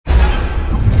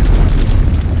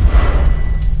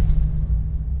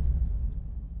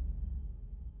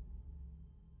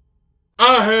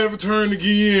I have returned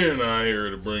again. I'm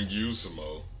here to bring you some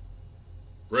more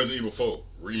Resident Evil 4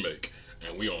 Remake.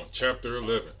 And we on Chapter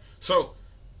 11. So,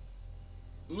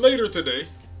 later today,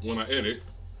 when I edit,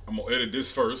 I'm going to edit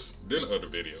this first, then the other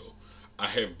video. I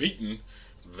have beaten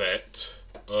that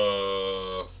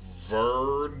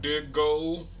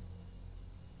Vertigo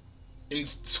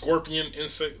Scorpion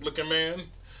insect looking man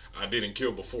I didn't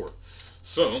kill before.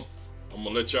 So, I'm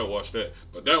going to let y'all watch that.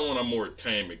 But that one I'm more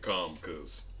tame and calm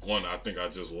because, one, I think I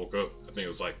just woke up. I think it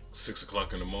was like 6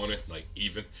 o'clock in the morning, like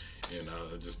even. And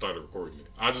I just started recording it.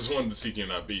 I just wanted to see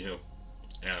can I beat him.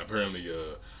 And apparently,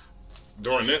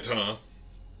 during that time,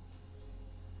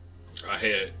 I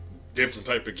had different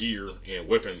type of gear and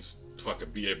weapons if I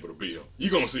could be able to beat him.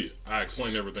 You're going to see it. I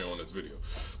explained everything on this video.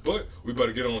 But we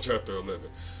better get on Chapter 11.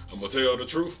 I'm going to tell y'all the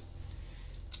truth.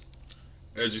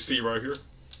 As you see right here,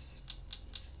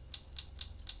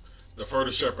 the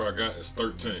furthest chapter I got is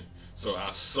 13. So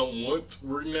I somewhat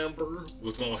remember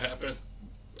what's going to happen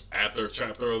after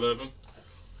Chapter 11.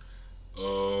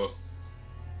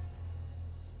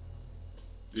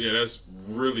 Yeah, that's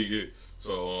really it.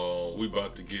 So we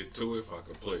about to get to it if I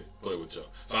can play with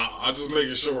y'all. So I just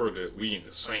making sure that we in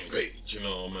the same page, you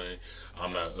know what I mean?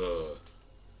 I'm not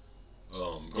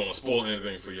gonna spoil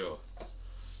anything for y'all.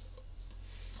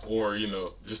 Or, you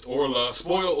know, just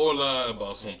spoil or lie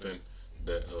about something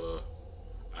that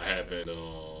I haven't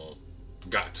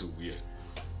got to yet.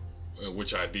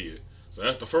 Which I did. So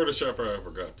that's the furthest chapter I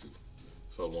ever got to.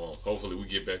 So hopefully we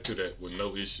get back to that with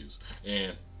no issues.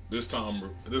 And this time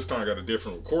I got a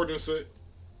different recording set.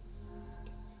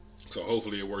 So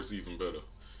hopefully it works even better.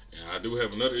 And I do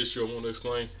have another issue I want to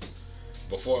explain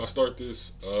before I start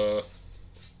this. For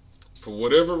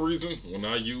whatever reason, when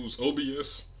I use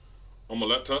OBS on my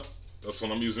laptop, that's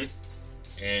what I'm using,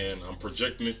 and I'm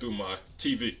projecting it through my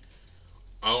TV.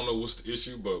 I don't know what's the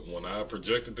issue, but when I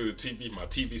project it through the TV, my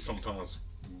TV sometimes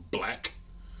black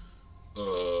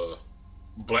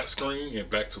screen and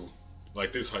back to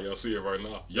like this, how y'all see it right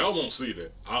now. Y'all won't see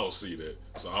that. I'll see that.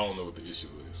 So I don't know what the issue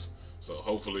is. So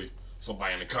hopefully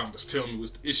somebody in the comments tell me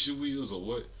what the issue is or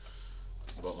what.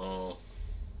 But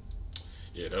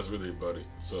yeah, that's really about it.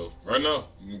 So right now,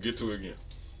 I'm gonna get to it again.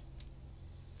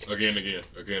 Again.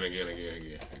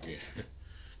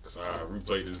 Because I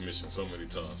replayed this mission so many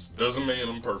times. Doesn't mean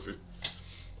I'm perfect.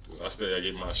 Because I still gotta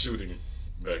get my shooting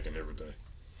back and everything.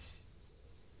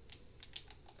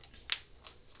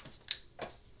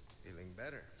 Feeling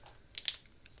better?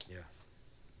 Yeah.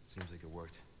 Seems like it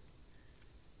worked.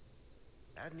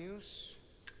 Bad news?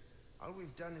 All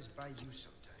we've done is buy you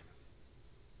some time.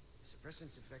 The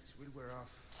suppressant's effects will wear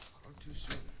off all too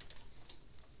soon.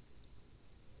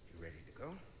 You ready to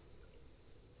go?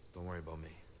 Don't worry about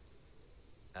me.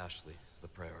 Ashley is the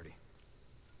priority.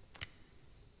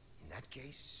 In that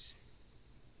case,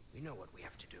 we know what we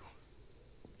have to do.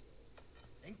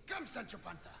 Then come, Sancho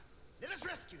Panza. Let us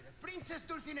rescue the Princess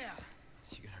Dulcinea.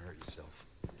 You're gonna hurt yourself.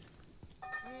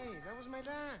 Hey, that was my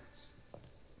dance.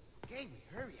 Okay, we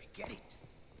hurry, I get it.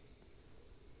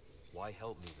 Why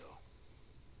help me, though?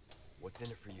 What's in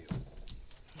it for you?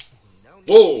 No need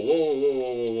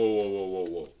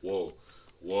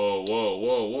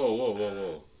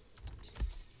Whoa.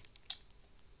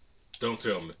 Don't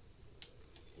tell me.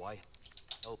 Why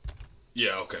help?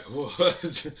 Yeah, okay.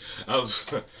 I was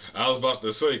about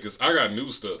to say, because I got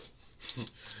new stuff.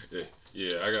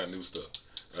 yeah, I got new stuff.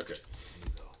 Okay.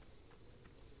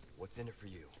 What's in it for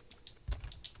you?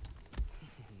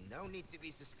 No need to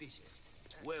be suspicious.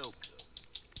 Welcome.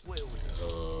 What can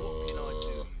I do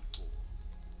you for?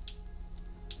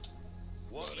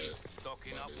 What you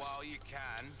stocking up while you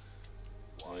can?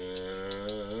 Why,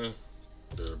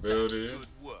 durability. that's good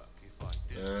work, if I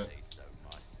do say so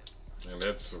myself. And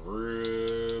that's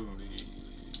really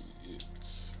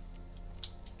it.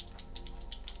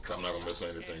 I'm not gonna miss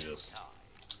anything else.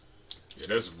 Yeah,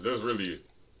 that's really it.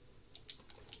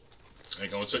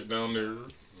 Ain't gonna check down there.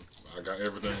 I got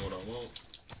everything what I want.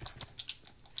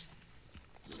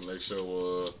 Just make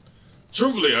sure,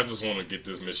 truthfully, I just want to get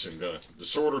this mission done. The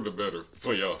shorter, the better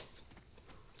for y'all.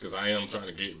 Because I am trying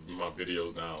to get my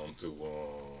videos down to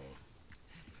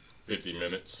 50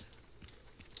 minutes.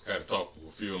 I had to talk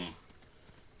with a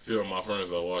few of my friends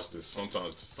that watch this.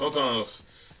 Sometimes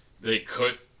they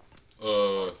cut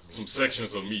some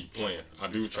sections of me playing. I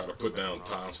do try to put down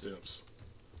timestamps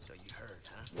So you heard,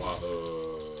 huh? while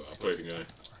I play the game.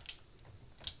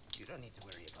 You don't need to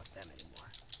worry about them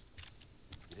anymore.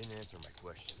 You didn't answer my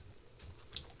question.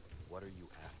 What are you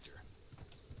after?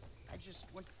 I just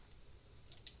want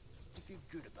to feel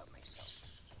good about myself.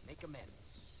 Make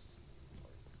amends. Or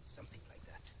something like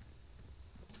that.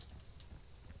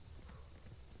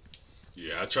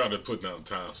 Yeah, I try to put down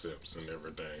time steps and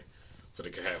everything, so they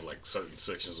can have like certain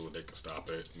sections where they can stop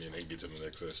at, and then they can get to the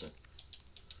next section.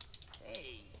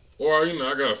 Hey. Or you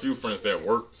know, I got a few friends that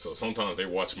work, so sometimes they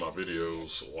watch my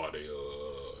videos while they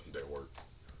work,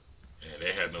 and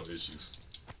they had no issues.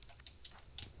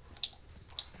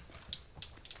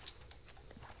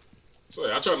 So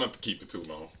yeah, I try not to keep it too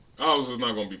long. Ours is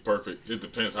not gonna be perfect. It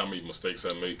depends how many mistakes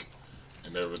I make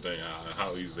and everything, and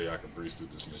how easily I can breeze through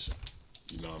this mission.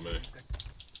 You know what I mean?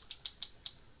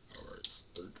 All right,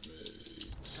 start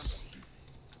grenades.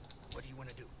 What do you want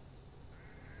to do?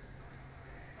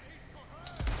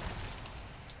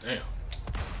 Damn.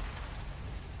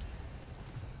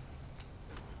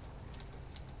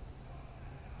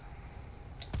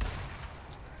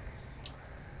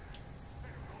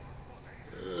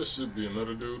 There should be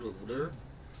another dude over there.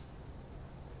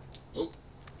 Oh,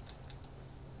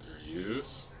 there he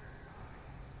is.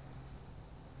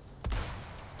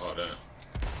 Oh, damn.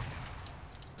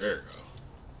 There you go.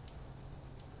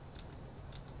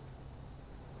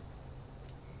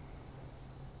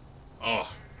 Oh.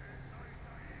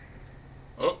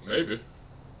 Oh, maybe.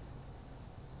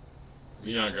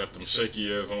 Leon got them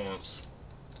shaky ass arms.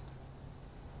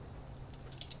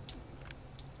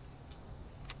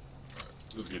 Alright,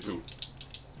 let's get to it.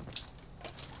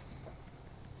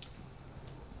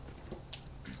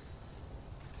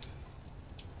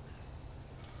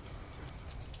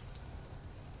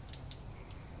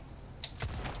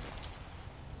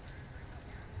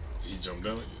 He jumped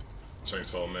down.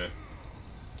 Chainsaw man.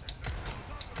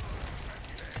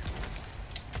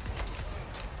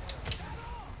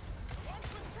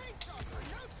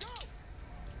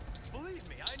 Believe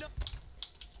me, I know.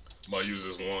 Might use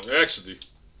this one. Actually,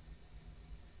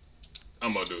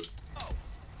 I'm gonna do it.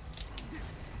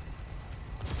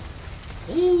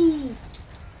 Ooh.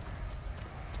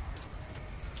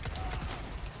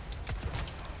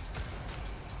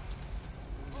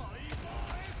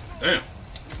 Damn.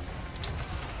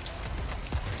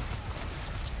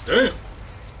 Damn.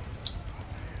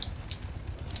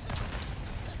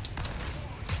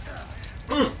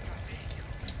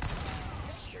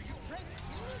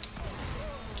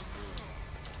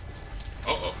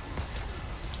 Uh-oh.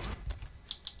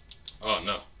 Oh,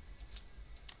 no.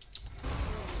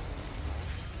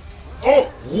 Oh!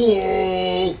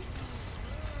 Whoa!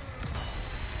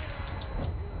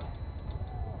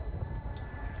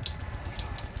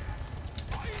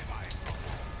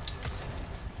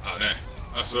 Oh, dang.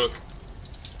 I suck.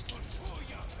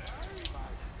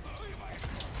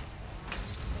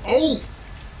 Oh!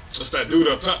 Just that dude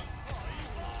up top.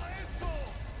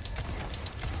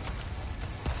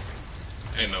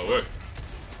 Ain't no way.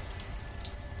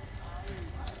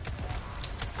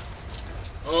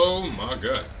 Oh my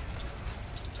god.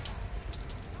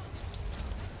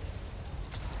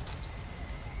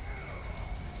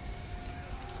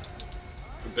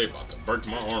 They about to break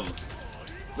my armor.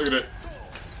 Look at that.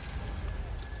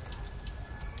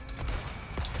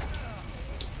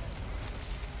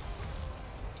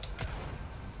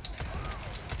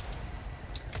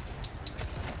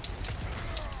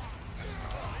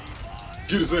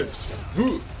 Get his ass.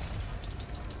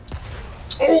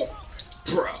 Oh,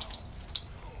 bro.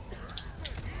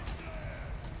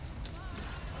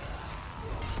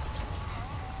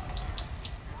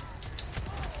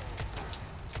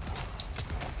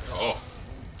 Oh.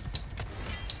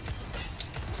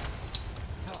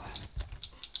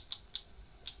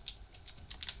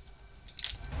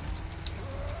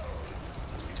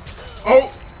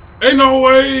 Oh, ain't no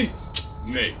way.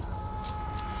 Nay.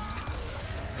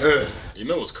 You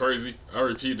know what's crazy? I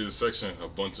repeated this section a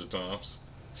bunch of times.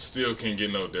 Still can't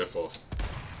get no death off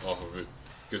of it.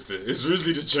 Because it's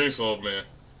really the chainsaw man.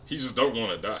 He just don't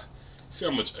want to die. See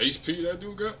how much HP that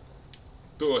dude got?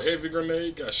 Threw a heavy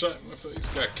grenade, got shot in the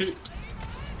face, got kicked.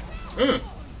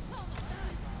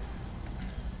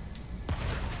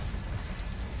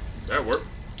 That worked.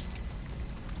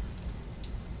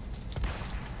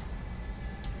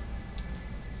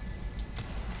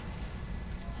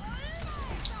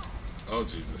 Oh,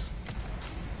 Jesus.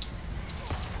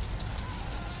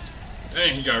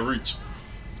 Dang, he got reach.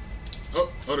 Oh,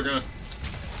 other gun.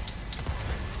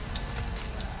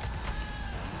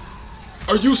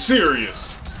 Are you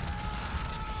serious?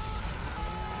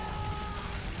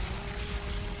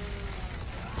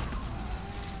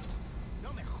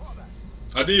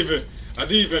 I didn't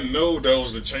even know that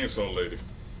was the chainsaw lady.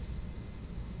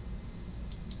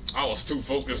 I was too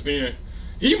focused in.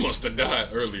 He must have died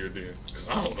earlier then, because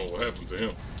I don't know what happened to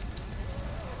him.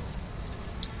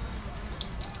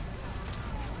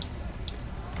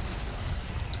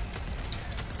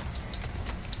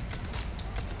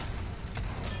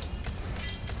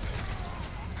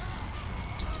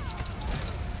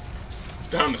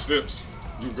 Down the steps.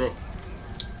 You go.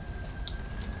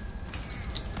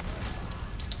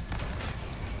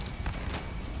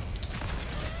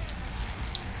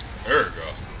 There we go.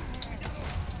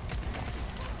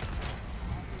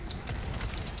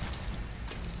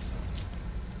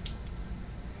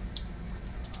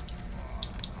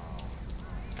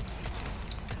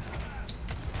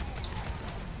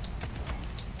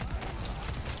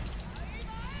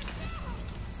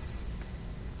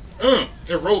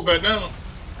 It rolled back down.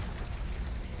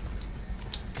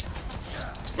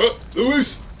 Oh,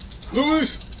 Luis!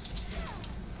 Luis!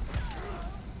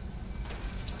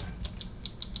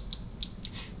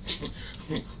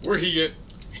 Where he at?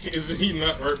 Isn't he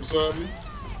not right beside me?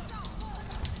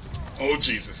 Oh,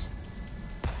 Jesus.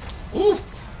 Ooh!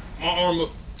 My armor.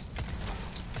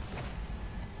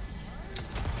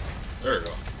 There we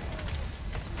go.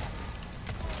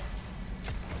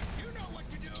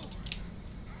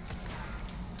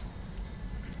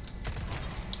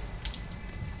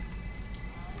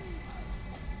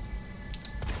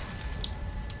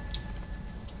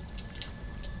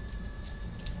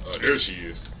 Oh, there she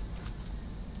is.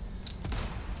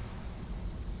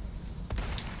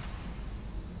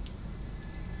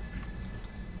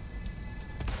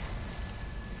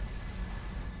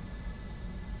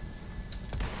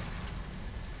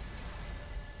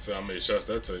 See how many shots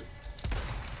that take.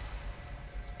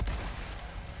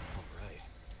 Alright.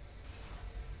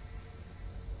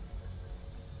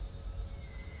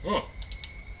 Huh.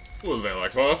 What was that,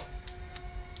 like 5?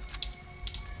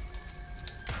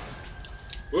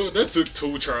 Well, that took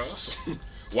 2 tries.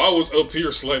 Why was up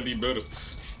here slightly better?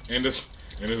 And there's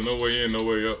no way in, no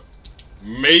way up.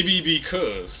 Maybe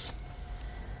because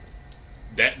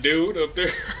that dude up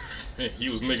there, he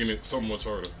was making it so much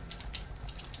harder.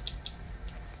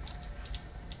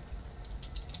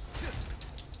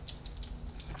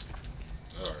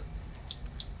 Alright.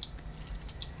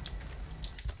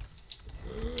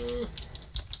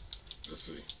 Let's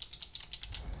see.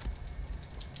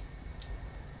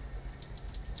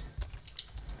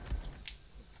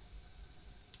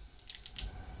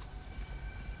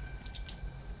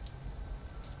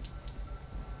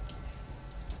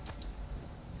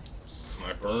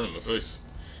 Sniper in the face.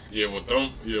 Yeah, with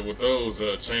them, with those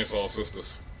chainsaw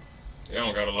sisters, they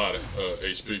don't got a lot of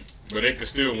HP, but they can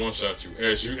still one-shot you,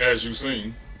 as you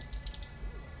seen.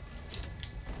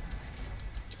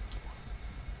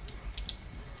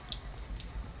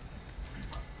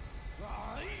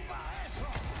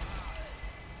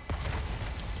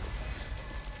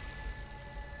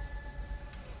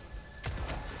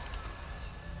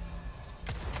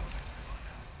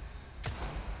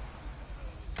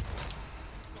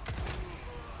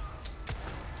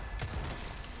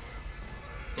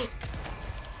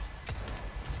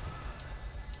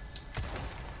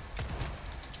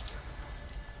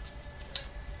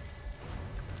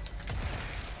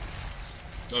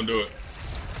 Don't do it.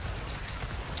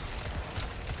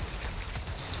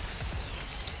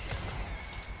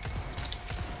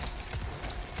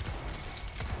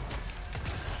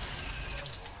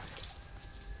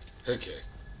 Okay.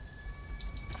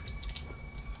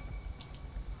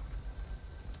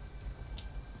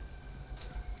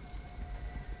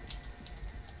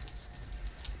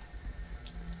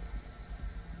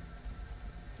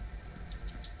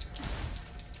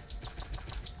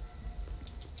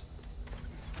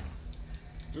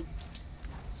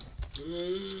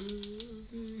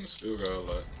 Still got a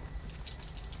lot.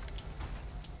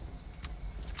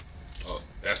 Oh,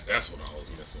 that's what I was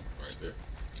missing right there.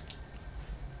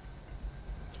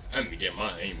 I need to get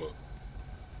my aim up.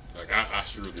 Like I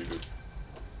surely do.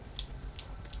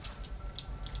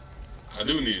 I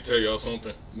do need to tell y'all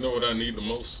something. You know what I need the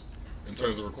most in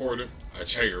terms of recording? A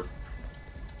chair.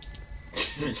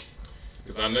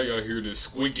 Because I know y'all hear this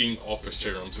squeaking office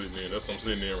chair I'm sitting in. That's what I'm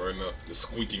sitting in right now. The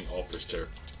squeaking office chair.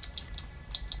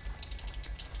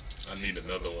 I need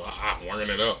another one. I'm wearing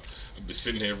it out. I'll be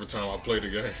sitting here every time I play the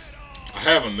game. I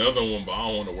have another one, but I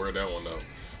don't want to wear that one out.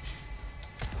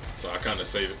 So I kind of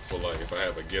save it for like if I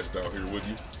have a guest out here with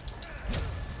me.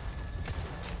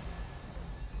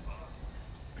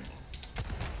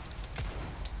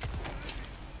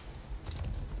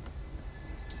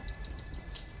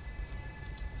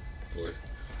 Boy,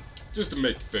 just to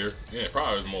make it fair. Yeah,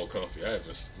 probably more comfy. I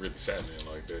haven't really sat in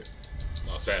like that.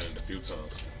 I've sat in it a few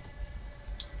times.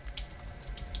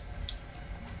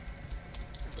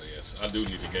 Yes, I do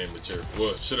need a game of chair.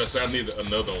 Well, should I say I need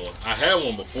another one? I had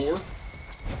one before,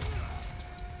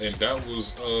 and that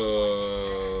was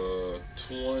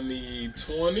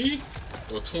 2020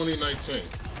 or 2019. I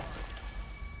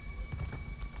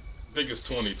think it's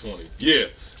 2020. Yeah,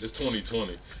 it's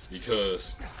 2020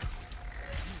 because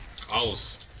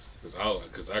Cause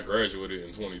I graduated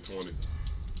in 2020. I bet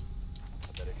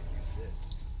I could use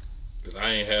this. Cause I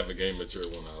ain't have a game at church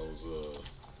when I was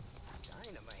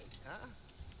Dynamite, huh?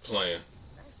 playing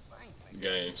Nice find, my friend.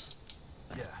 games.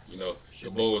 Yeah. You know, the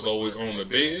boy was always on the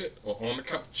bed or on the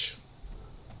couch.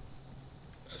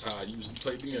 That's how I usually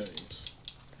play the games.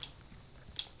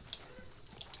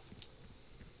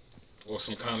 Or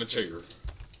some kind of chair.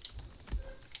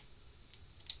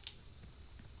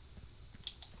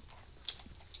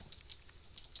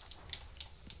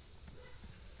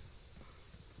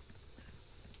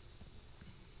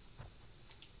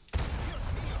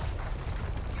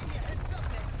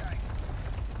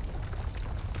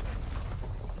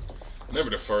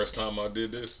 Remember the first time I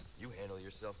did this? You handle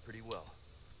yourself pretty well.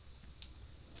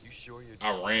 You sure you're just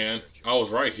I ran. researcher? I was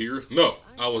right here. No,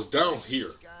 I was down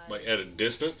here, like at a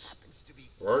distance,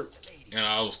 right? And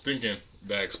I was thinking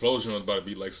that explosion was about to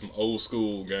be like some old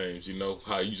school games, you know,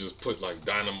 how you just put like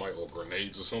dynamite or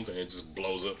grenades or something and it just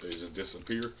blows up, it just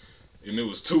disappear. And it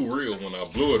was too real when I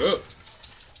blew it up.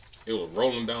 It was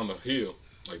rolling down the hill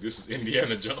like this is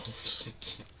Indiana Jones.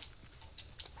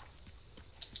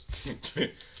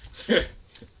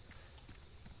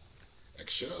 Like,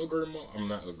 should I upgrade my? I'm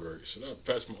not upgrade. Should I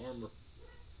patch my armor?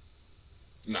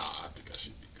 Nah, I think I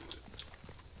should be good.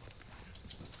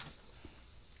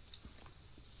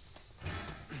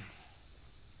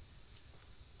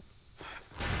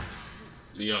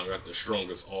 Leon got the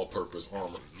strongest all-purpose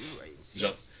armor.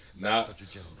 Jump, not Such a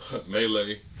gentleman.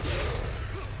 melee,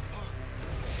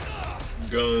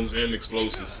 guns and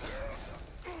explosives.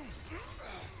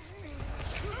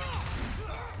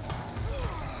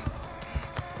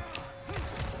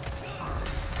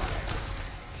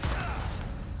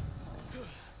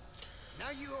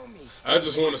 I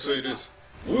just want to say this.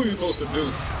 What are you supposed to do?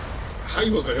 How you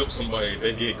supposed to help somebody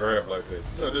that get grabbed like that?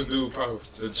 You know, this dude probably,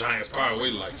 the Giants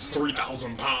probably weigh like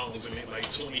 3,000 pounds and they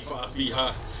like 25 feet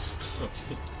high.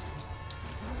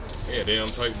 Yeah,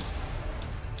 damn Titan.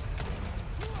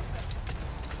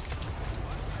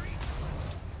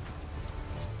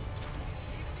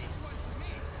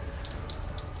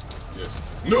 Yes.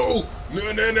 No!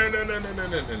 No, no, no, no, no, no, no, no,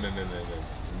 no, no, no,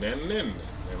 no, no, no,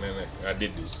 no, no. I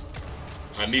did this.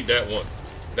 I need that one.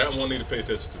 That one need to pay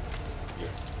attention to. Yeah,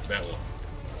 that one.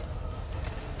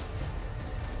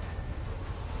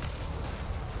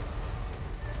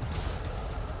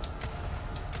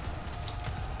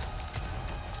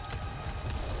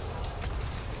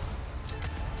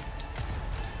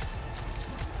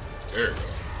 There you go.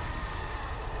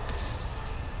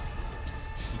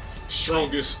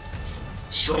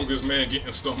 Strongest man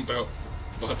getting stomped out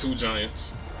by two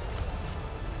giants.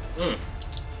 Uh-oh.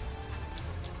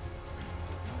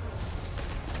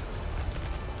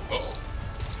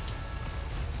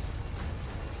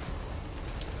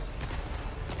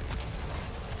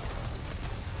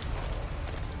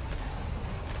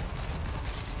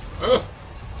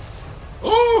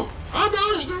 Oh! I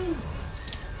dodged him!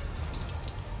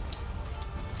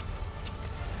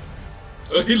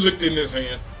 He looked in his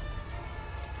hand.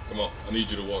 Come on, I need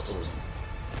you to walk towards him.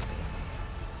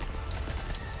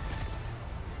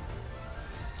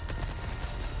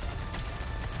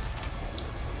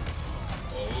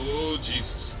 Oh,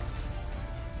 Jesus.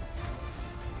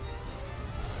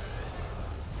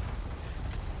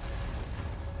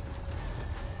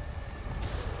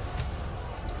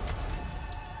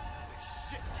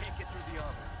 Shit, can't get through the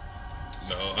armor.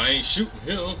 No, I ain't shooting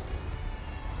him.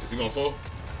 Is he gonna fall?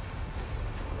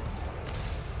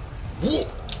 Whoa!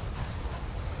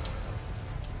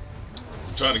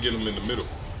 I'm trying to get him in the middle.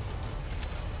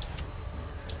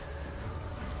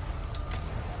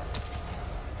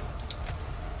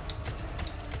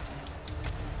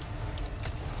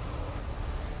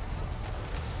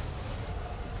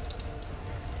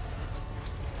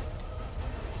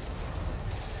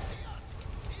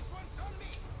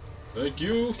 Thank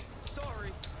you.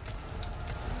 Sorry.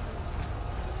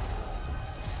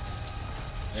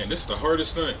 Man, this is the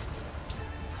hardest thing.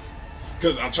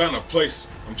 Because I'm trying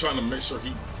to make sure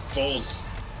he falls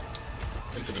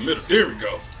into the middle. There we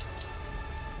go.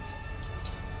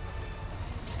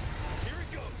 Here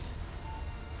it goes.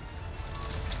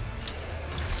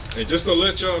 And just to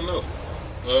let y'all know,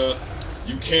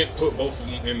 you can't put both of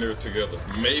them in there together.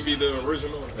 Maybe the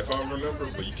original, if I remember,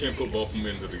 but you can't put both of them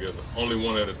in there together. Only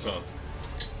one at a time.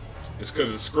 It's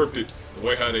because it's scripted. The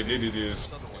way how they did it is,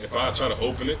 if I try to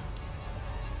open it,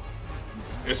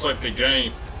 it's like the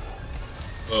game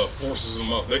forces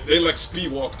them out. They like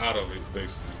speed walk out of it,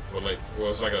 basically. Or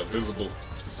it's like a visible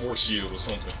force shield or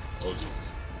something. Oh,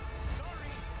 Jesus.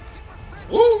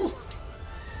 Woo!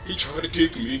 He tried to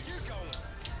kick me.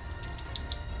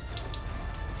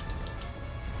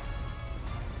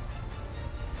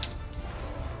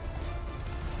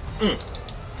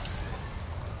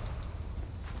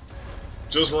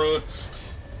 Just run.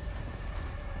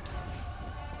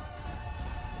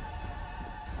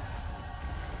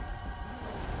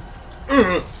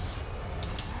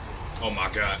 Oh my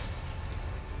God.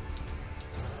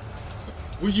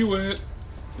 Where you at?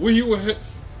 Where you at?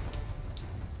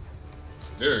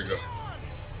 There you go.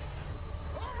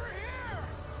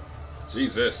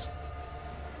 Jesus.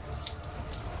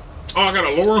 Oh, I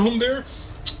gotta lower him there?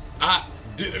 I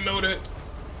didn't know that.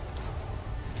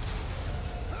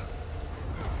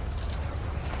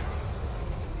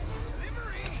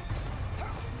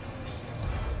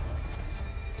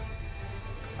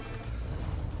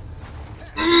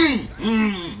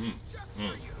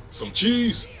 Some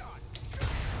cheese.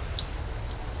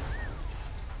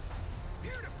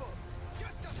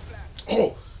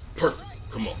 Oh, perfect.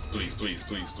 Come on, please, please,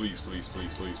 please, please, please,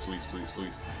 please, please, please, please,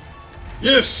 please.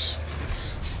 Yes!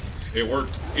 It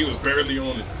worked. He was barely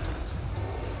on it.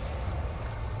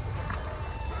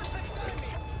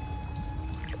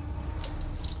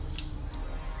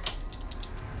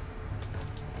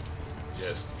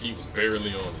 Yes, he was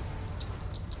barely on it.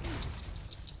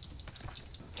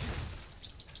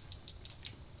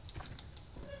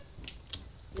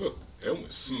 Well, that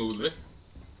went smoothly.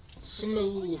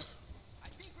 Smooth.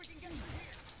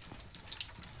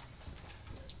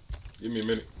 Give me a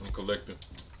minute. I'm collecting.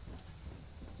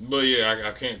 But yeah,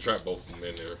 I can't trap both of them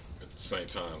in there at the same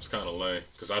time. It's kind of lame.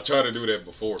 Because I tried to do that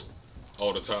before.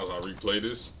 All the times I replay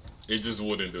this, it just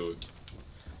wouldn't do it.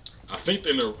 I think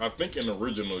in the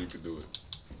original you could do it.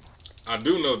 I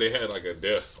do know they had like a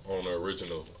death on the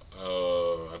original.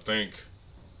 I think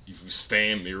if you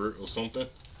stand near it or something,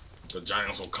 the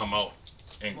giants will come out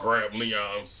and grab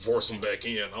Leon, force him back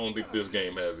in. I don't think this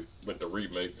game have it, but the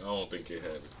remake, I don't think it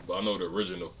had it. But I know the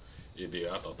original, it did.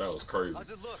 I thought that was crazy.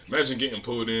 Imagine getting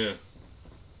pulled in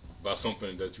by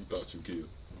something that you thought you killed.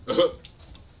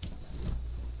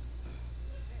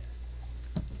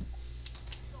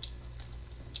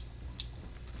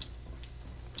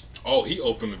 Oh, he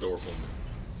opened the door for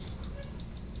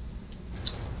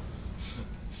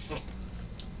me.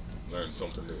 Learned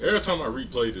something new. Every time I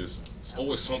replay this, it's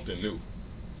always something new.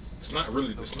 It's not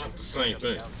the same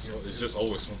thing. So it's just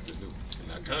always something new.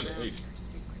 And I kind of hate it.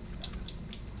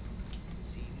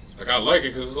 Like, I like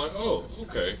it because it's like, oh,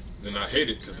 okay. Then I hate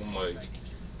it because I'm like,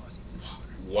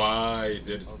 why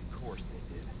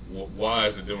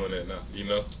is it doing that now? You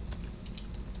know?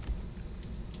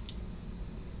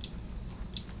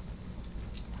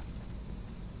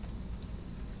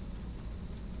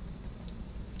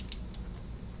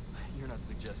 You're not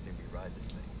suggesting we ride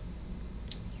this thing.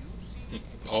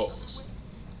 Pause.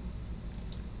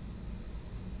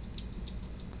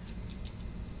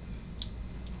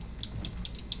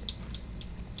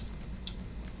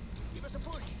 Give us a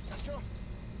push, Sancho.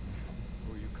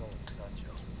 Who are you calling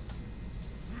Sancho?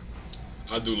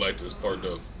 I do like this part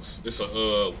though. It's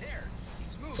a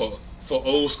for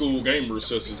old school gamers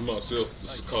such as myself.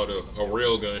 This is called a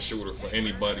railgun shooter. For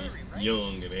anybody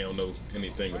young and they don't know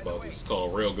anything about this, it's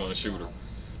called a railgun shooter.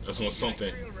 That's when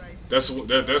something. That's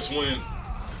when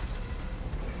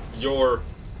your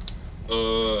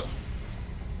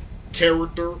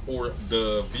character or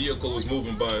the vehicle is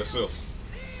moving by itself,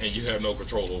 and you have no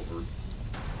control over it.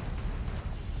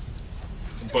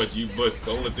 But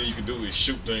the only thing you can do is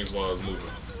shoot things while it's moving.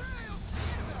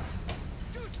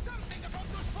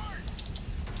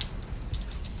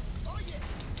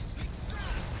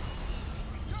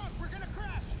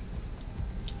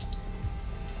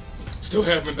 Still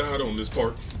haven't died on this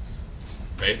part.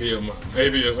 Maybe it'll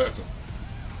happen.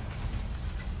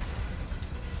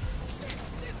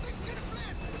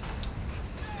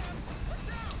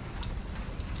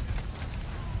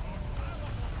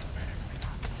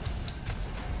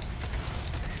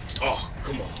 Oh,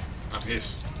 come on. I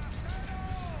missed.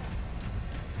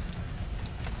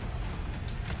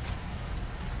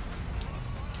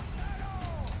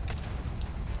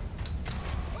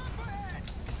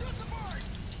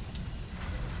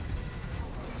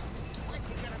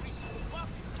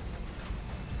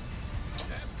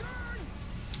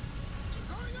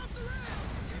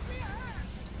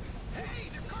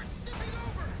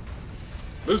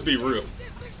 Let's be real.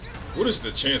 What is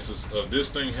the chances of this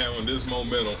thing having this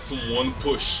momentum from one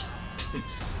push?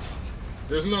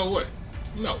 There's no way.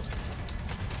 No.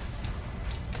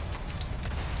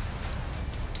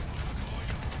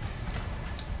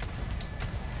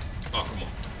 Oh, come on.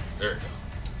 There you go.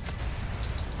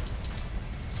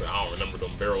 So I don't remember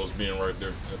them barrels being right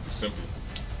there at the simple.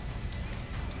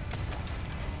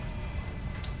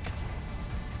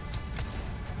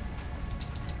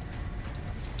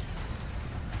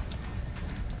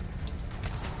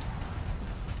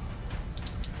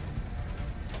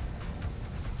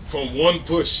 From one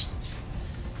push.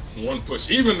 One push.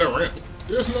 Even the ramp.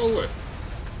 There's no way.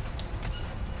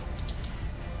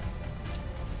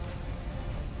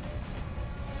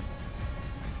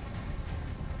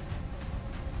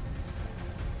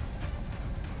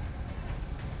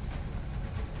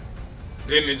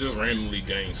 Then it just randomly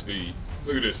gains speed.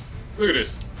 Look at this. Look at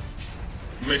this.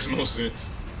 Makes no sense.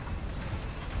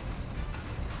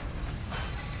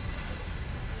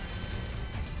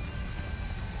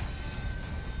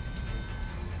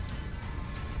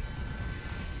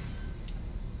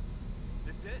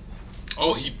 This it?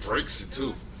 Oh, he breaks it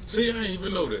too. See, I didn't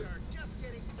even know that. Just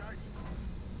getting started.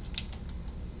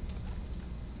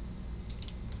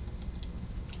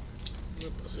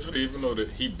 See, I didn't even know that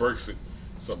he breaks it.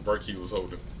 It's a break he was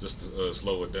holding just to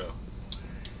slow it down.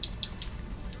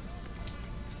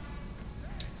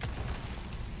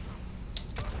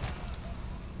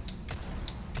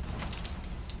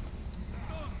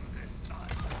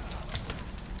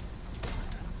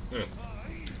 Yeah.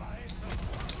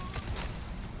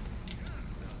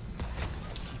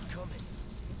 Keep coming.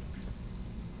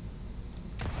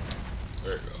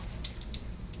 There you go.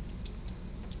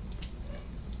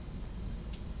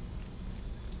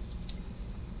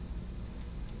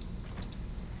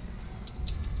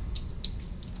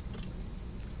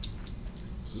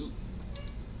 Ooh.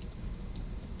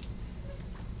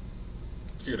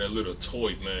 Hear that little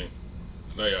toy thing.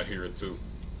 Now y'all hear it too.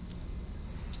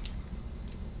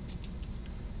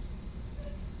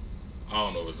 I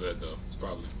don't know what's that though. It's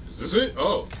probably. Is this it?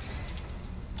 Oh.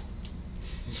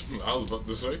 I was about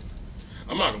to say.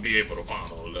 I'm not gonna be able to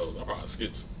find all of those. I probably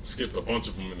skipped a bunch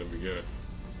of them in the beginning.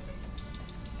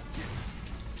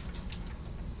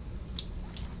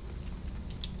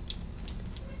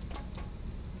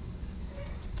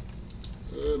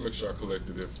 Make sure I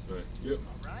collected everything. Yep.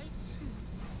 All right,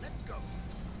 let's go.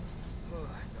 Oh,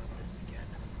 not this again.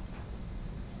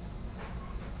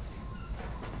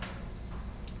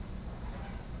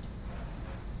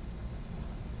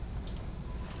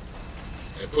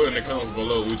 And put in the comments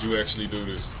below, would you actually do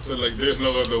this? So like, there's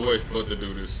no other way but to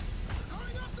do this.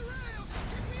 Going off the rails.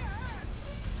 Give me a hand.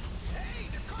 Hey,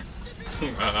 the cart's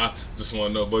tipping over. I just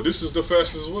want to know, but this is the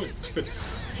fastest way.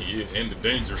 Yeah, and the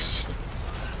dangerous.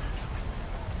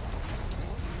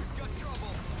 Got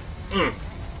trouble.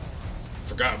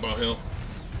 Forgot about him.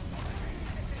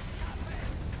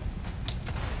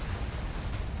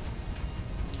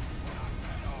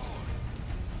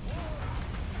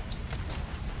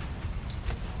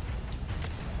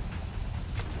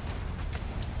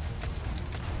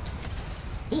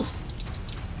 Whew.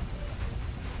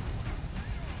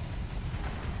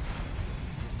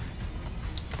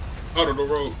 Out of the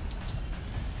road.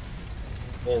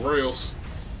 Or rails.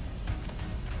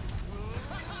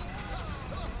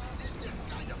 This is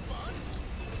kind of fun.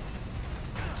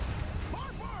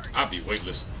 Hard. I'd be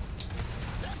weightless.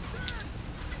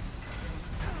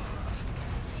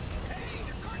 Hey,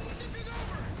 the cart's tipping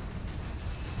over.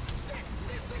 Shit,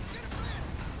 this thing's gonna flip.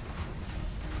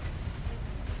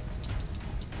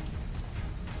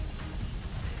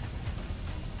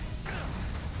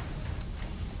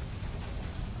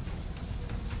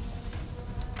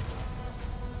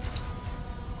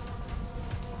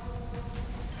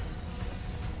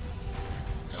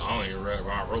 I don't even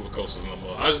ride roller coasters no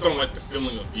more. I just don't like the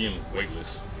feeling of being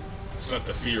weightless. It's not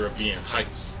the fear of being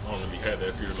heights. I don't really have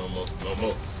that fear no more. No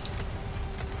more.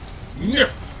 Yeah.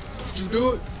 Don't you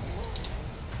do it?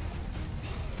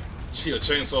 Gee, a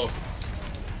chainsaw.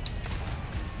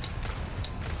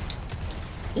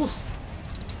 Whew.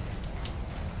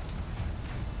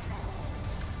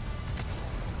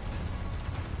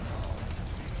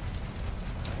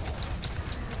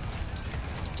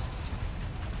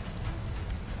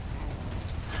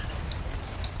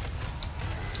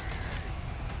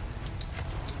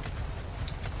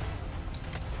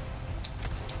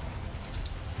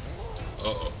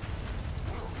 Uh-oh.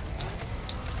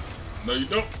 No, you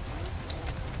don't.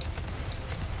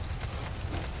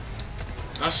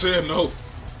 I said no.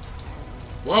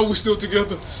 Why are we still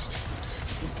together?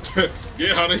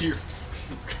 Get out of here.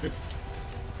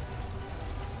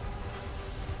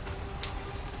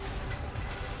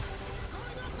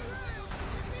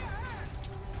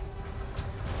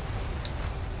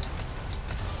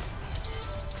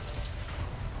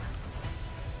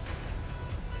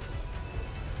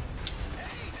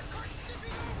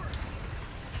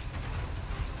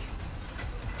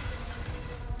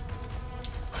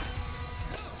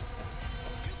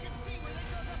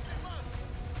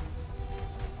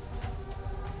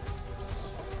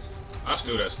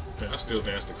 I still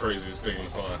think that's the craziest thing to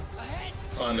find.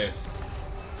 Finding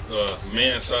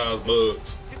man-sized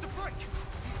bugs. Hit the brake.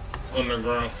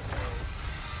 underground.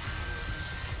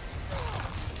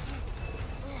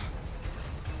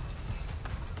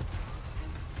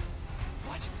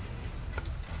 What?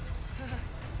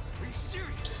 Are you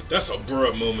serious? That's a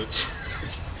bruh moment.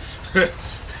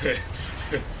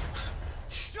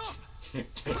 Jump!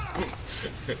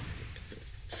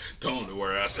 Don't know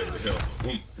where I say to him,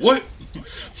 what?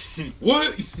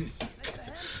 What?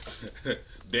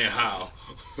 Then how?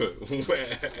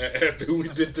 After we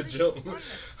did the jump.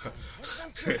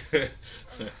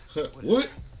 What?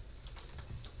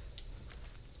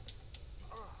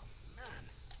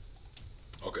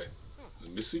 Okay.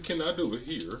 Let me see, can I do it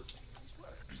here? This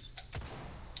works.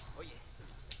 Oh yeah,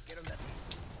 let's get on that.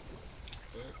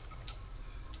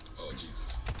 Oh,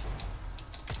 Jesus.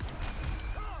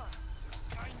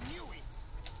 I knew it.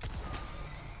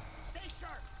 Stay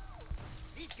sharp.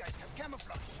 These guys have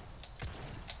camouflage.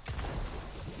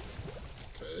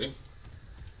 Okay.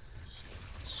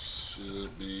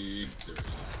 Should be, there it is.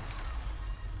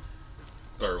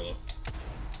 Third one.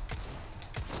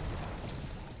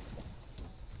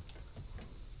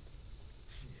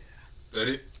 That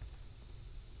it?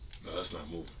 No, that's not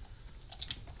moving.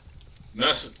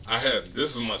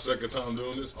 This is my second time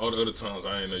doing this. All the other times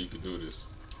I didn't know you could do this.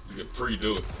 You could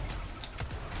pre-do it.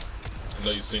 I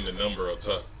know you've seen the number up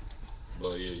top.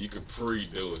 But yeah, you could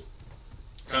pre-do it.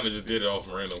 Kind of just did it off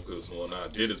random because when I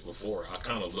did this before, I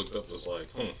kind of looked up, it's like,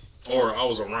 or I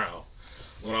was around.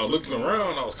 When I looked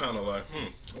around, I was kind of like,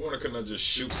 I wonder can I just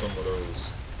shoot some of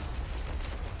those?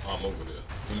 I'm over there,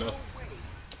 you know?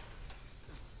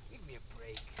 Give me a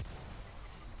break.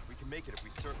 We can make it if we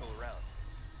circle around.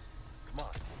 Come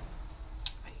on.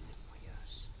 Pain in my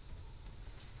ass.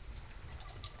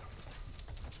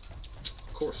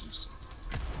 Of course you see.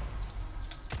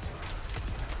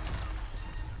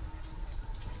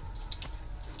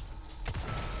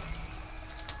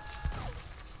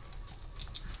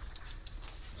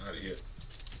 Out of here.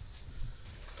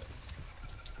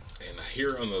 And I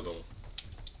hear another one.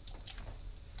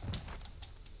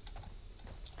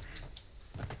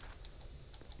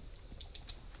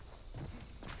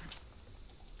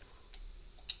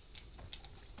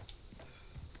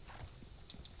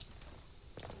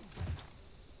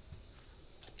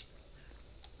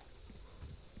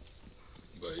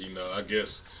 But you know, I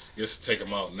guess take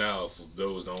them out now for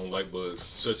those that don't like bugs,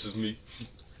 such as me.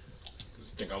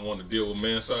 Cause you think I want to deal with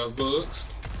man-sized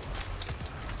bugs?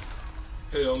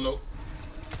 Hell no.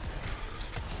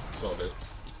 Saw that.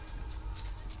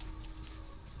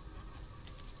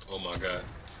 Oh my God.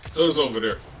 So it's over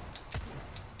there.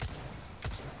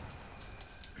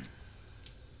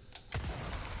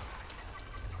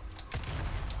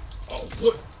 Oh,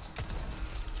 what?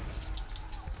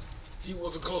 He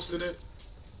wasn't close to that.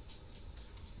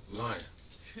 Lying.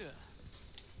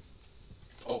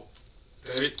 Oh,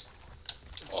 that it?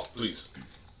 Oh, please.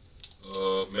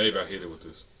 Maybe I hit it with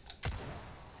this.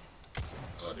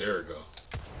 There we go.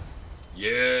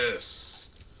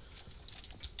 Yes.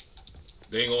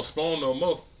 They ain't gonna spawn no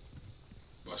more.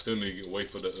 But I still need to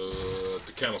wait for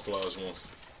the camouflage ones.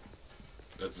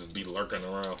 That just be lurking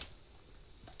around.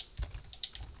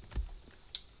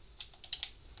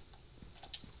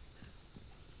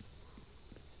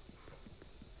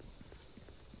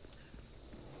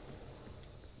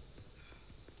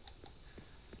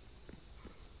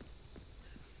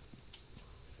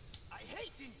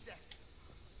 Insects.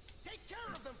 Take care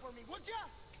of them for me, would ya?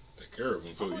 Take care of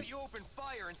them for How you. about you open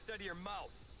fire instead of your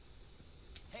mouth?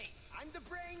 Hey, I'm the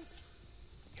brains.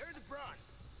 You're the brawn.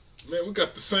 Man, we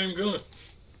got the same gun.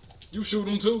 You shoot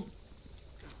them too.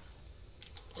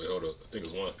 Wait, hold up. I think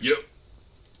it's one. Yep.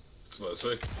 That's what I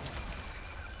say.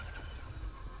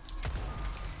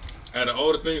 Out of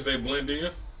all the things they blend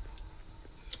in,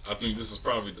 I think this is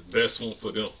probably the best one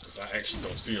for them because I actually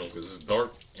don't see them because it's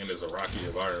dark and it's a rocky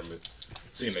environment.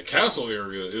 See, in the castle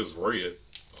area, it was red.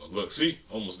 Look, see?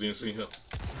 Almost didn't see him.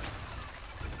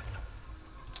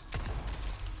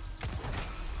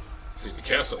 See, the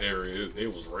castle area,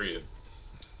 it was red.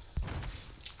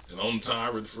 And the only time I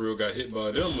really for real got hit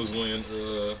by them was when,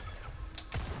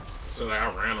 so like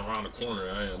I ran around the corner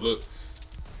and look,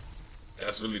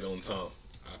 that's really the only time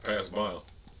I passed by them.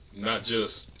 Not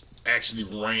just actually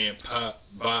ran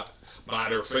by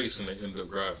their face and they ended up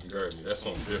grabbing me. That's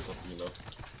something different, you know.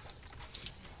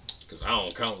 Because I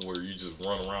don't count where you just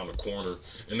run around the corner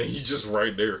and then you just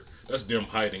right there. That's them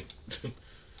hiding and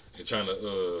trying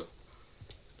to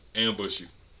ambush you.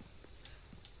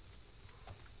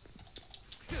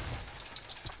 Man,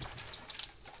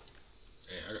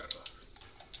 I gotta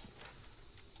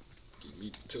get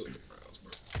me to it, rounds,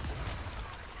 bro.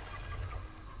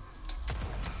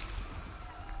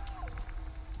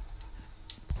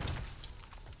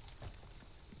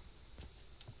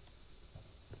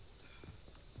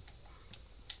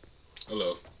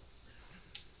 Hello.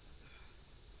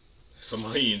 Somehow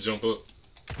he didn't jump up.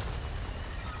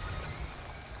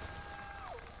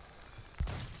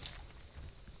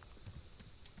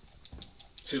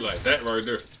 See, like that right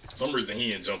there. For some reason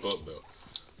he didn't jump up though.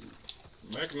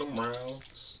 Magnum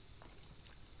rounds.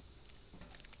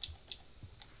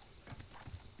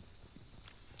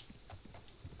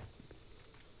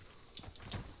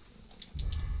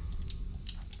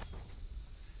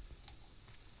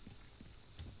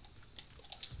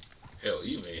 Hell,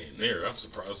 even in there, I'm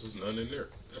surprised there's none in there.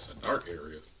 That's a dark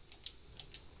area.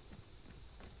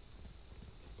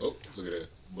 Oh, look at that.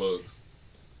 Bugs.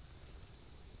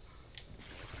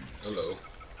 Hello.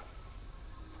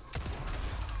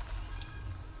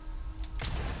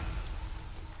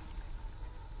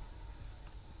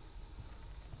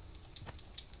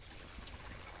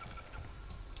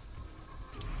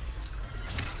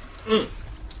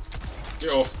 Get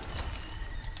off.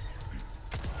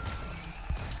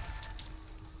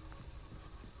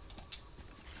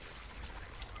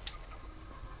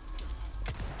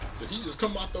 Did he just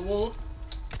come out the wall?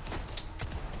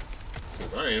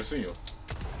 Cause I ain't seen him.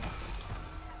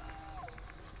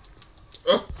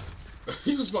 Oh,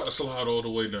 he was about to slide all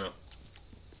the way down.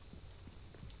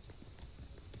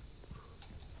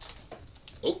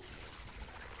 Oh.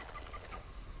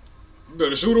 You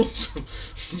better shoot him.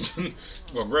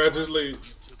 Well, grab his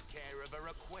legs. Took care of a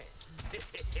request.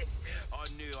 I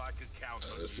knew I could count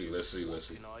on Let's see, you. let's see, let's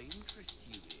see. Can I interest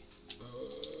you in?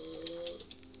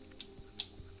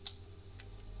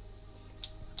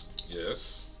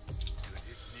 Yes. Could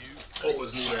this new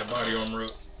Always need that body armor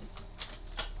up.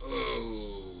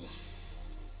 Oh.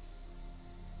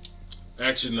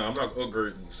 Actually, no, I'm not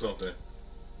upgrading something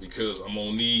because I'm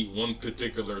gonna need one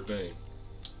particular thing.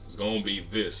 It's gonna be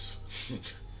this.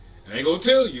 I ain't gonna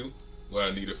tell you what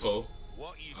I need it for.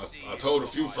 what you see I is told a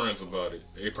what few I friends see. about it.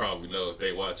 They probably know if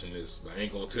they watching this, but I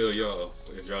ain't gonna tell y'all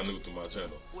if y'all new to my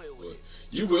channel. Well, But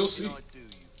you will what see. can I do you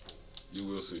for? You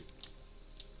will see.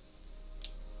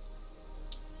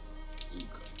 Ooh,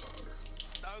 gunpowder.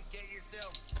 Don't get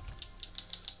yourself.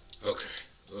 Okay.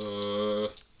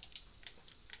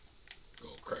 Go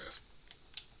craft.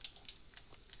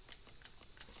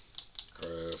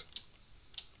 Craft.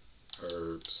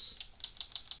 Herbs.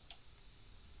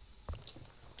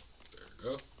 There we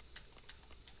go.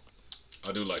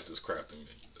 I do like this crafting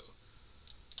menu though.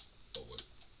 Oh wait.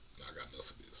 I got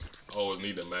enough of this. I always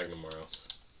need the Magnum rounds.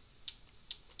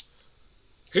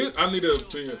 Here, I need an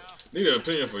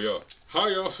opinion for y'all. How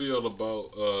y'all feel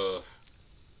about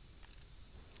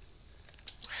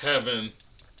having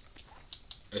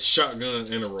a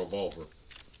shotgun and a revolver,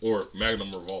 or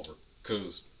Magnum revolver?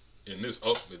 Cause in this,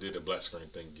 oh, it did the black screen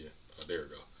thing again. Oh, there we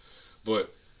go.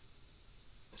 But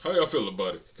how y'all feel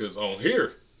about it? Cause on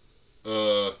here,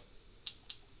 the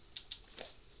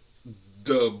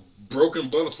broken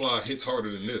butterfly hits harder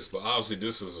than this, but obviously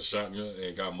this is a shotgun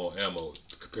and got more ammo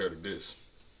compared to this.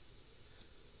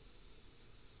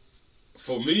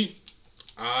 For me,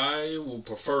 I will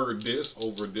prefer this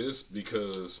over this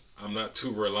because I'm not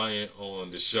too reliant on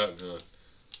the shotgun.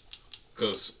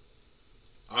 Because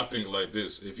I think like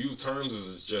this: if you terms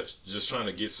is just trying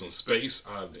to get some space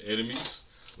out of the enemies,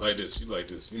 like this, you like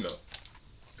this, you know.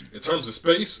 In terms of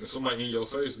space and somebody in your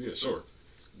face, yeah, sure,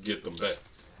 get them back.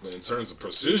 But in terms of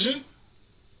precision,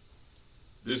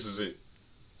 this is it.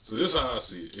 So this is how I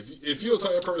see it. If you're a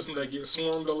type of person that gets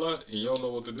swarmed a lot and you don't know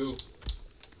what to do,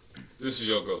 this is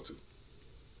your go-to,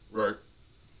 right?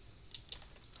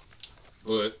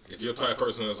 But if you're the type of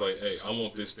person that's like, hey, I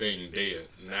want this thing dead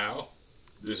now,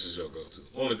 this is your go-to.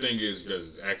 Only thing is you guys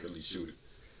just accurately shoot it.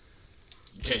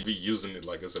 You can't be using it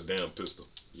like it's a damn pistol.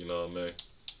 You know what I mean?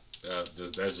 That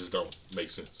just don't make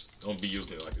sense. Don't be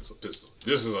using it like it's a pistol.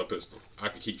 This is a pistol. I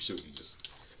can keep shooting this.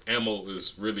 Ammo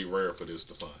is really rare for this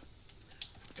to find.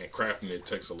 And crafting it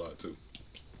takes a lot too.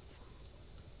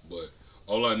 But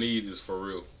all I need is, for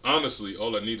real, honestly,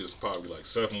 all I need is probably like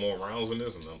 7 more rounds in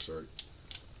this and I'm straight.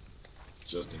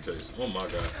 Just in case. Oh my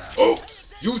god. Oh!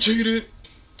 You cheated!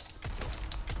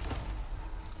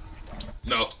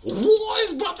 No. What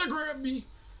is about to grab me?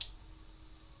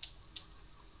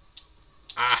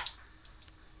 Ah.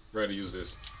 Ready to use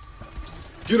this.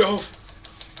 Get off!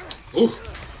 Ooh.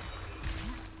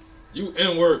 You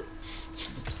N-word.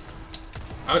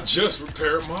 I just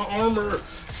repaired my armor.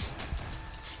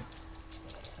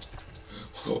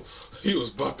 Oh, he was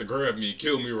about to grab me and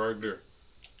kill me right there.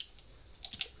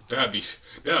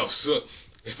 That'll suck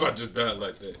if I just died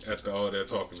like that after all that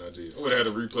talking I did. I would have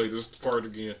had to replay this part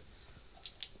again.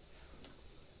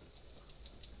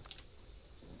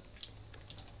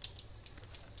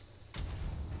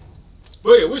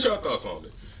 But yeah, what's y'all thoughts on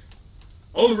it?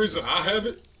 Only reason I have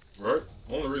it, right?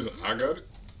 Only reason I got it.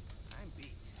 I'm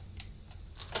beat.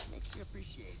 Makes you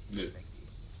appreciate Yeah. like these.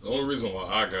 The only reason why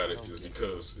I got it is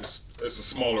because it's a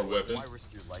smaller weapon, Why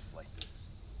risk your life like this?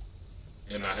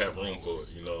 and I have room for it.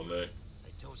 You know what I mean?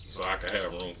 I told you. So I can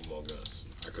have room for more guns.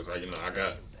 Because I got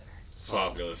better.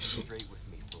 5 guns. Straight with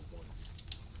me for once.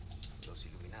 Los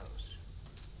Iluminados.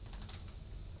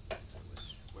 I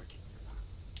was working for them.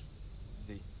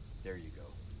 See, there you go.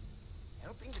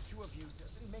 Helping the two of you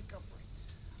doesn't make up for it.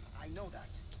 I know that.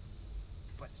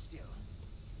 But still,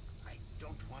 I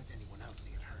don't want anyone else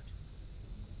to get hurt.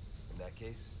 In that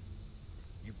case,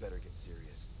 you better get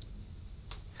serious.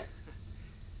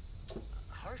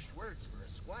 Harsh words for a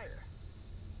squire.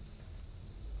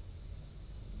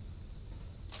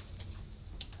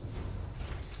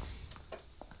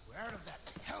 We're out of that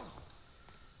hellhole.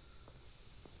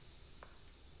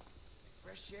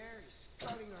 Fresh air is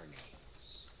calling our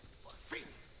names. For freedom.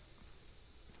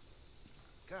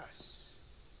 Gus,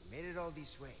 we made it all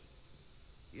this way.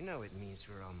 You know it means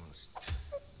we're almost...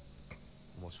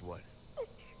 Almost what?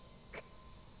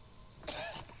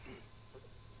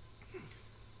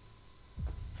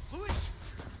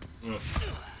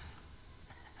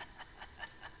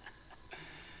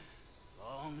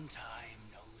 Long time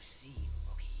no see,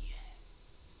 rookie.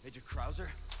 Major Krauser?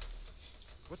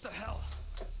 What the hell?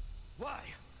 Why?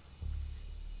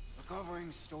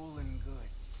 Recovering stolen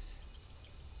goods.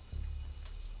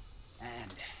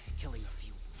 And killing a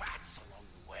few rats along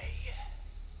the way.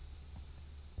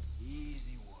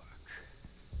 Easy work.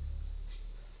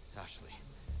 Ashley,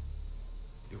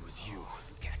 it was you. You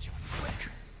catch on quick.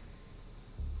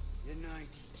 Didn't I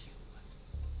teach you?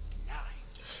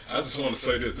 Knives. I just want to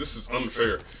say this. This is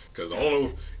unfair. Because I don't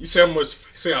know. You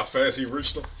see how fast he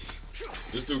reached them?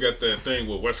 This dude got that thing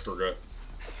what Wesker got.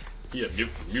 He had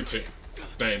mutant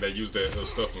thing that used that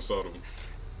stuff inside of him.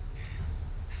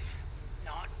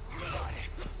 Not good.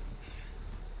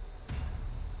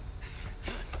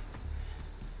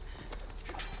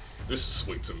 This is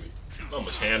sweet to me. How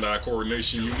much hand-eye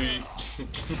coordination you need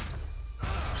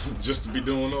just to be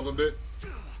doing all of that.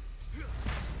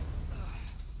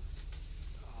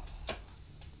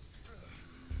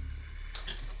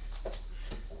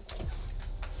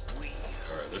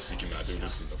 Alright, let's see, can I do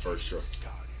this in the first try?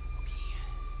 Started, rookie.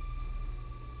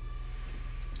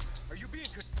 Are you being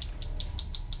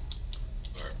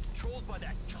Alright. controlled by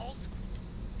that cult?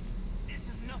 This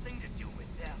has nothing to do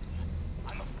with them.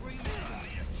 I'm a free man who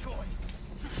made a choice.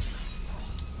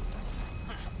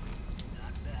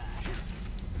 Not bad.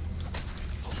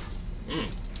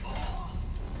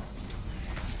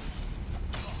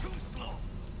 Too slow.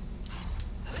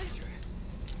 Major,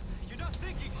 you're not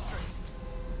thinking straight.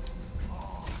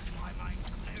 Oh, my mind's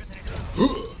clearer than it is.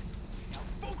 Huh. Now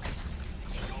focus.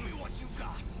 Show me what you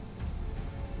got.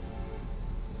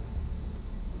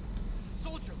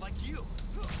 Soldier like you.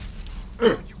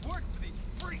 Would you work for these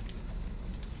freaks?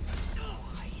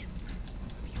 Why?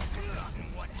 Have you forgotten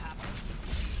what happened?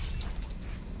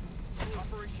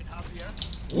 Operation Javier?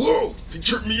 Whoa! He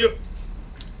tripped me up.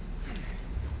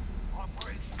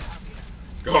 Operation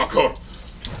Javier. God, caught him.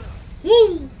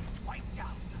 Woo! Wiped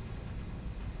out.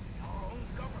 Our own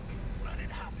government let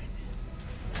it happen.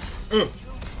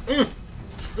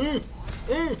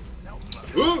 No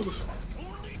murder.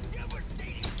 Only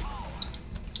devastating power.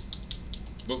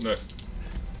 Look now.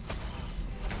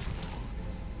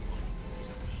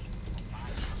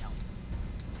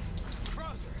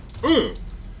 Krauser,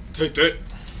 Take that.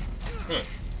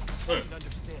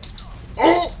 understand.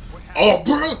 Oh! Oh,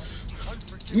 bruh!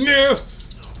 Unforgivable. Nah!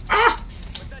 Ah!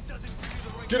 But that doesn't give you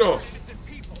the right Get to off. hurt innocent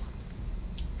people.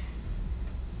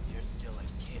 You're still a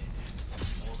kid.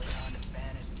 Holding on to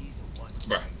fantasies of what's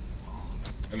Bruh.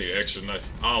 I need an extra knife.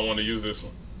 I don't want to use this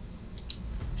one.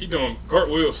 He doing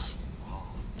cartwheels.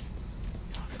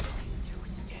 too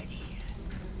steady.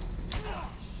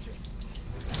 Shit.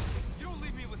 You don't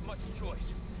leave me with much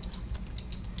choice.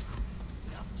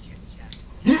 Enough chit-chat.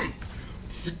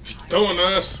 Throwing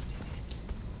knives.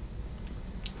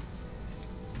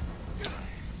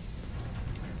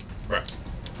 Right.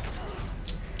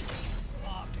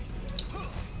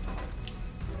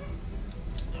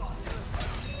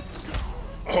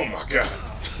 Oh my god.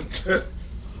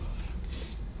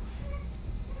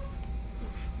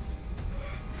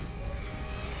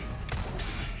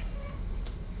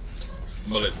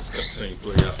 I'm gonna let this cutscene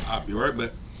play out. I'll be right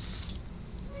back.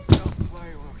 Don't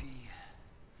play, rookie.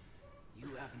 You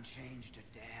haven't changed a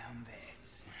damn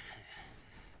bit.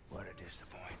 What a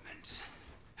disappointment.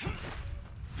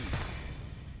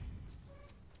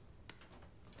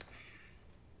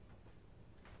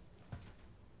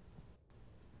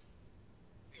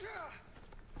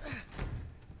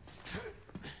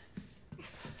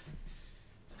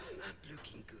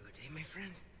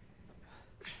 friend.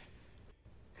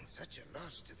 And such a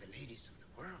loss to the ladies of the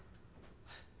world.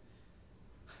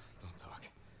 Don't talk.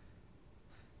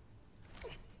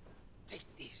 Take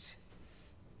this.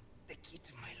 The key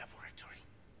to my laboratory.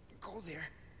 Go there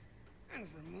and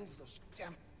remove those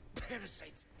damn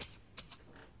parasites.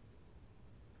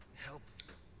 Help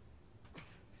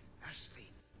Ashley.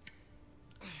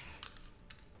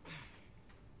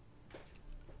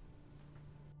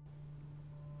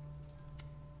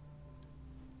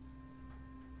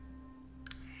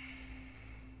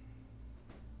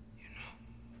 You know,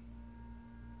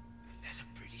 I led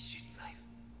a pretty shitty life.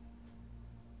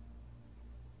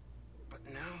 But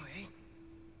now, eh?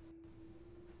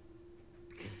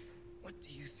 What do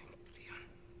you think, Leon?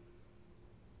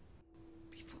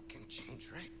 People can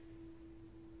change, right?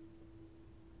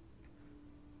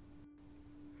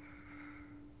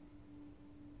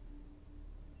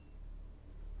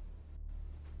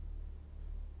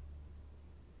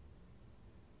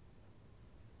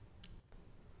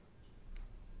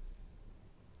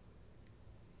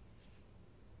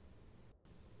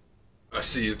 I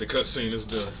see if the cutscene is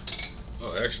done.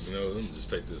 Oh, actually, no. Let me just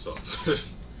take this off.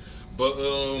 But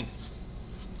what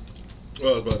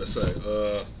I was about to say.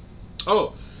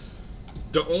 Oh,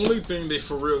 the only thing they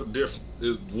for real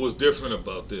was different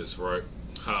about this, right?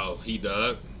 How he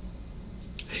died.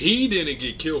 He didn't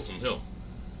get killed from him.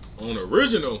 On the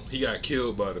original, he got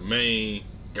killed by the main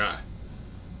guy,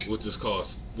 which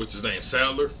is named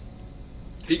Sadler.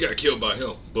 He got killed by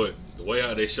him, but the way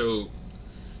how they showed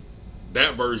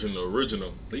that version, the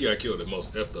original, he got killed the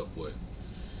most effed up way.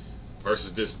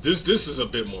 Versus this is a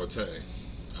bit more tame.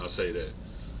 I'll say that,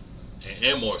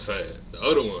 and more sad. The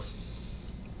other one,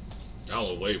 that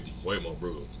one was way more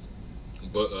brutal.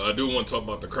 But I do want to talk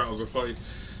about the Krauser fight.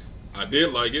 I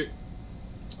did like it.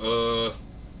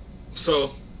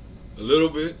 So a little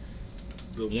bit.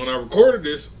 When I recorded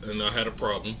this, and I had a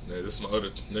problem. Now, this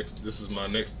is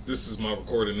my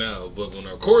recording now. But when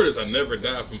I recorded this, I never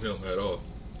died from him at all.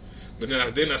 But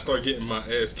then I started getting my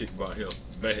ass kicked by him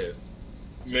bad.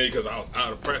 Maybe because I was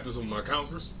out of practice with my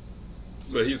counters.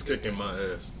 But he's kicking my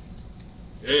ass.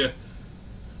 And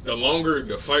the longer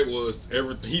the fight was,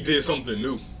 he did something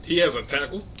new. He has a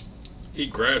tackle. He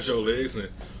grabs your legs and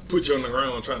puts you on the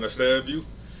ground trying to stab you.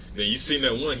 Then you seen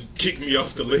that one, he kicked me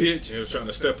off the ledge and was trying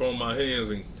to step on my hands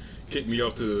and kick me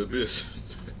off to the abyss.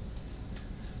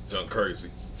 Junk crazy.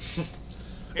 and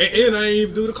I didn't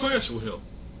even do the clash with him.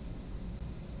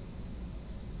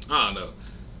 I don't know.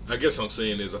 I guess I'm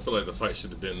saying is I feel like the fight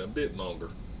should have been a bit longer.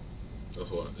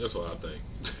 That's what I think.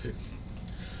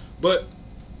 But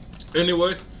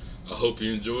anyway, I hope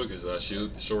you enjoyed because I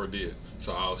sure did.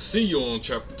 So I'll see you on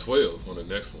chapter 12 on the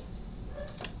next one.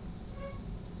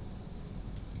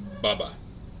 Bye bye.